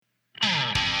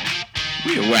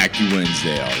We a wacky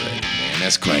Wednesday already, man.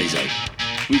 That's crazy.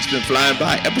 Week's been flying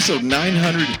by. Episode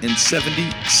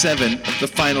 977 of the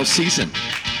final season.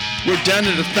 We're done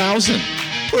at 1,000.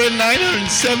 We're at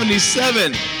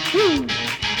 977. Woo!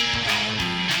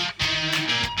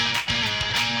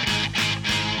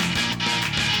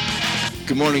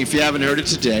 Good morning. If you haven't heard it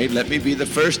today, let me be the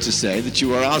first to say that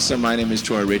you are awesome. My name is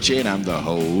Troy Ritchie, and I'm the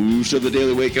host of the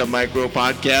Daily Wake Up Micro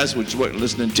Podcast, which is what you're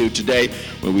listening to today,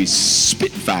 where we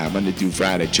spit fire Monday through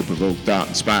Friday to provoke thought,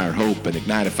 inspire hope, and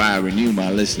ignite a fire in you,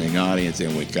 my listening audience.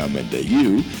 And we come into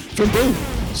you from boom,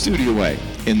 Studio Way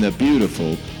in the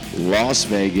beautiful Las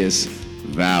Vegas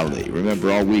Valley.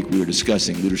 Remember, all week we were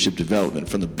discussing leadership development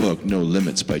from the book No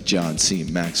Limits by John C.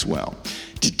 Maxwell.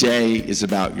 Today is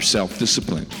about your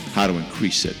self-discipline, how to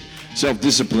increase it.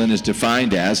 Self-discipline is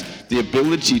defined as the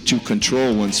ability to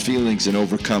control one's feelings and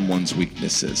overcome one's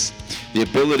weaknesses. The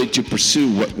ability to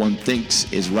pursue what one thinks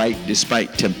is right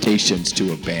despite temptations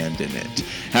to abandon it.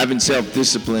 Having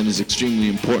self-discipline is extremely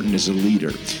important as a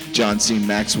leader. John C.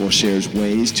 Maxwell shares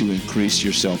ways to increase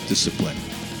your self-discipline.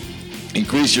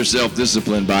 Increase your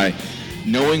self-discipline by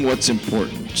knowing what's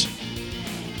important,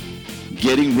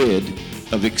 getting rid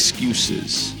of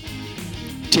excuses,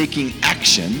 taking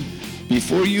action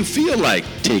before you feel like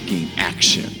taking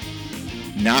action,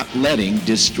 not letting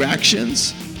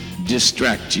distractions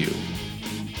distract you,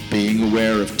 being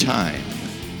aware of time,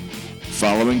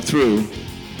 following through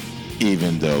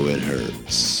even though it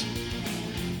hurts.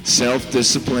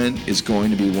 Self-discipline is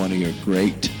going to be one of your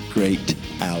great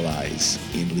allies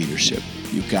in leadership.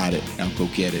 You got it. Now go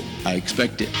get it. I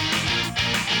expect it.